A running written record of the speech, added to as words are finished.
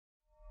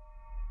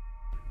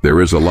There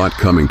is a lot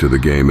coming to the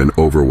game in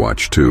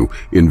Overwatch 2,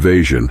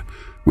 Invasion.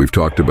 We've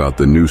talked about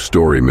the new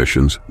story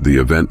missions, the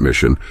event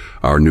mission,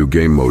 our new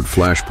game mode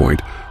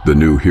Flashpoint, the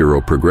new hero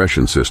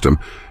progression system,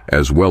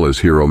 as well as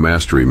hero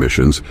mastery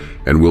missions,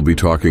 and we'll be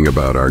talking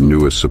about our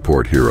newest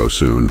support hero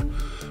soon.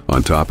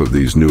 On top of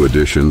these new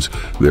additions,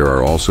 there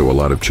are also a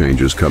lot of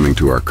changes coming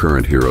to our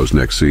current heroes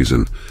next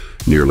season.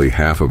 Nearly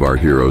half of our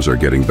heroes are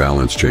getting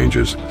balance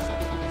changes.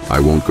 I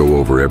won't go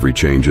over every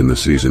change in the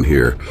season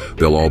here,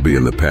 they'll all be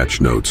in the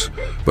patch notes,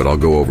 but I'll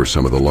go over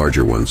some of the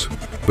larger ones.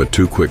 But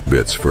two quick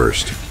bits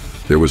first.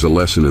 There was a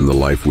lesson in the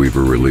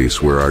Lifeweaver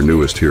release where our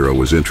newest hero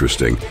was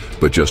interesting,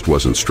 but just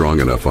wasn't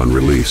strong enough on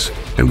release,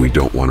 and we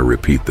don't want to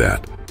repeat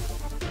that.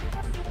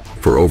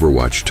 For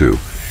Overwatch 2,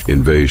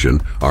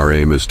 Invasion, our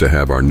aim is to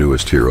have our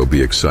newest hero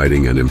be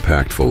exciting and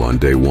impactful on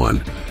day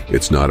one.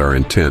 It's not our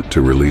intent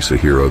to release a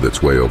hero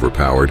that's way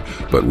overpowered,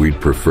 but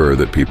we'd prefer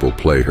that people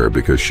play her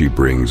because she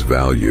brings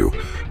value,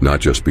 not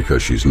just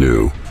because she's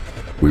new.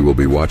 We will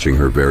be watching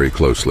her very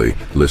closely,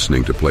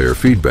 listening to player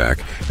feedback,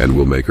 and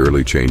we'll make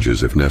early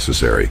changes if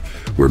necessary.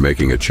 We're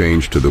making a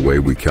change to the way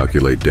we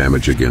calculate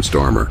damage against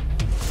armor.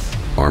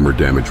 Armor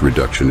damage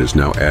reduction is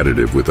now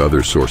additive with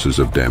other sources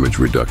of damage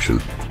reduction,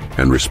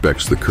 and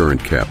respects the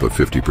current cap of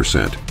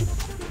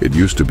 50%. It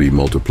used to be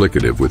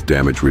multiplicative with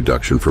damage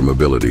reduction from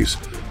abilities,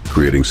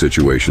 creating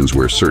situations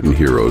where certain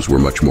heroes were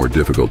much more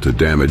difficult to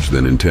damage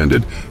than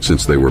intended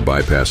since they were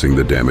bypassing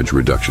the damage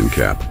reduction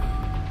cap.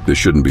 This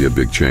shouldn't be a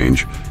big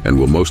change, and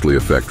will mostly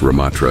affect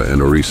Ramatra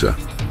and Orisa.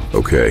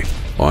 Okay,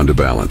 on to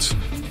balance.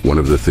 One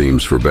of the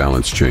themes for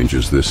balance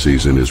changes this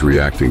season is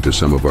reacting to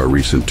some of our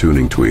recent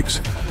tuning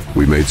tweaks.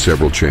 We made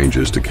several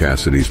changes to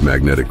Cassidy's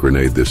magnetic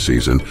grenade this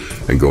season,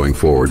 and going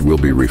forward we'll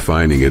be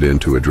refining it in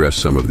to address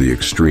some of the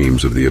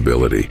extremes of the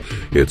ability.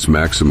 Its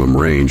maximum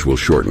range will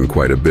shorten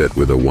quite a bit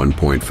with a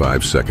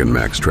 1.5 second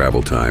max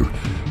travel time.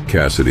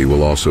 Cassidy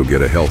will also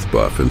get a health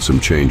buff and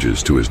some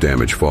changes to his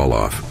damage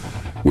fall-off.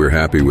 We're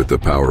happy with the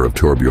power of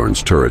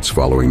Torbjorn's turrets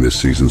following this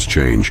season's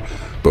change,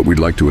 but we'd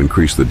like to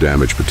increase the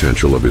damage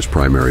potential of his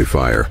primary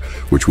fire,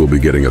 which will be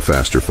getting a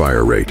faster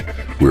fire rate.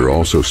 We're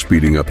also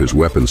speeding up his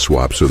weapon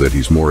swap so that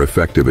he's more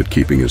effective at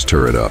keeping his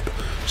turret up.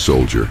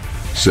 Soldier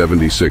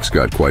 76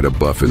 got quite a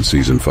buff in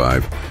Season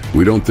 5.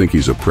 We don't think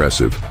he's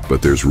oppressive,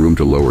 but there's room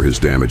to lower his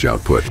damage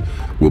output.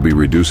 We'll be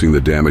reducing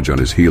the damage on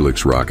his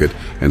Helix rocket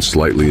and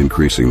slightly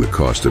increasing the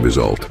cost of his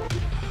ult.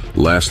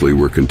 Lastly,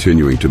 we're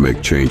continuing to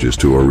make changes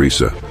to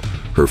Orisa.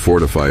 Her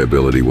Fortify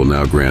ability will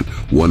now grant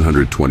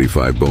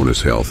 125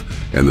 bonus health,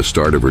 and the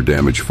start of her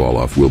damage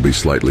fall-off will be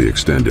slightly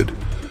extended.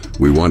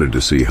 We wanted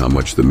to see how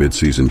much the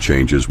mid-season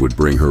changes would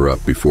bring her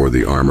up before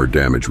the armor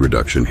damage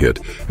reduction hit,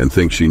 and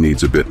think she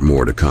needs a bit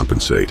more to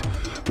compensate.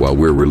 While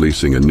we're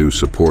releasing a new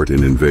support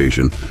in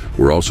Invasion,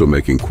 we're also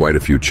making quite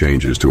a few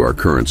changes to our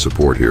current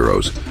support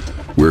heroes.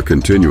 We're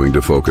continuing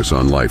to focus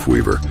on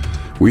Lifeweaver.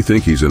 We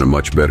think he's in a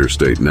much better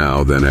state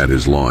now than at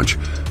his launch,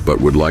 but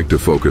would like to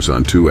focus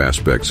on two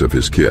aspects of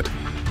his kit,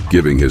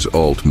 giving his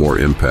ult more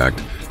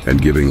impact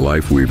and giving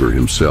Lifeweaver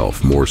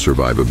himself more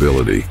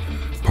survivability.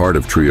 Part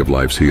of Tree of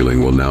Life's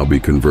healing will now be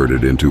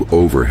converted into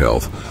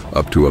overhealth,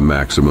 up to a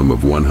maximum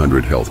of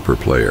 100 health per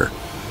player.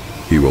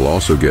 He will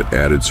also get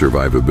added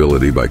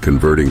survivability by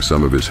converting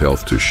some of his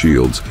health to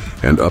shields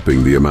and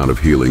upping the amount of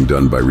healing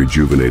done by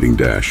rejuvenating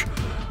dash.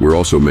 We're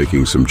also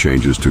making some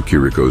changes to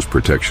Kiriko's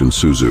Protection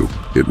Suzu.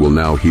 It will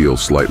now heal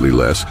slightly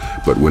less,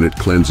 but when it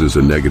cleanses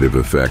a negative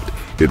effect,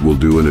 it will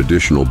do an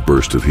additional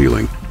burst of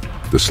healing.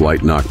 The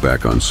slight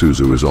knockback on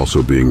Suzu is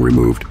also being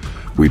removed.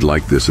 We'd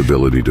like this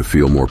ability to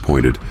feel more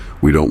pointed.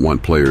 We don't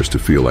want players to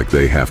feel like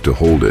they have to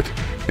hold it,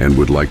 and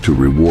would like to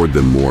reward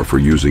them more for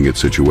using it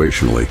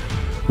situationally.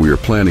 We are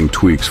planning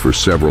tweaks for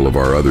several of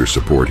our other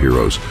support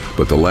heroes,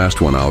 but the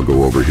last one I'll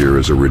go over here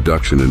is a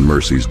reduction in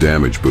Mercy's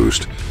damage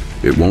boost.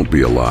 It won't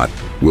be a lot.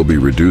 We'll be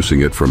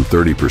reducing it from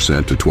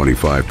 30% to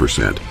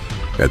 25%.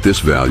 At this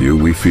value,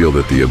 we feel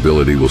that the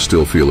ability will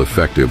still feel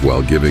effective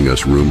while giving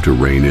us room to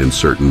rein in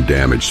certain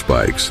damage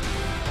spikes.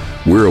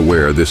 We're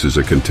aware this is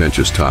a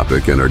contentious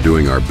topic and are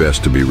doing our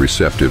best to be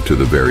receptive to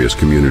the various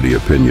community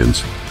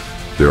opinions.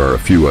 There are a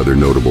few other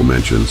notable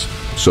mentions.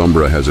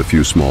 Sombra has a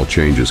few small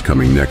changes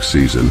coming next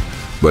season,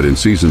 but in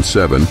Season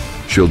 7,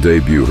 she'll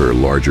debut her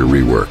larger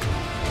rework,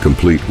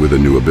 complete with a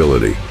new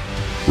ability.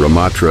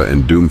 Ramatra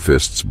and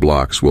Doomfist's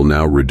blocks will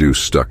now reduce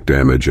stuck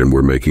damage, and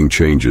we're making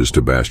changes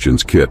to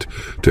Bastion's kit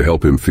to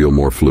help him feel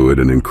more fluid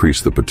and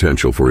increase the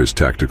potential for his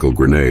tactical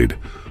grenade.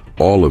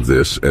 All of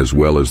this, as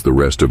well as the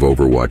rest of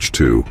Overwatch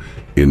 2,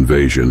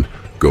 Invasion,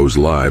 goes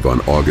live on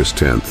August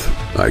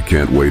 10th. I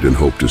can't wait and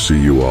hope to see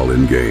you all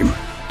in game.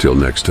 Till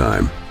next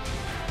time.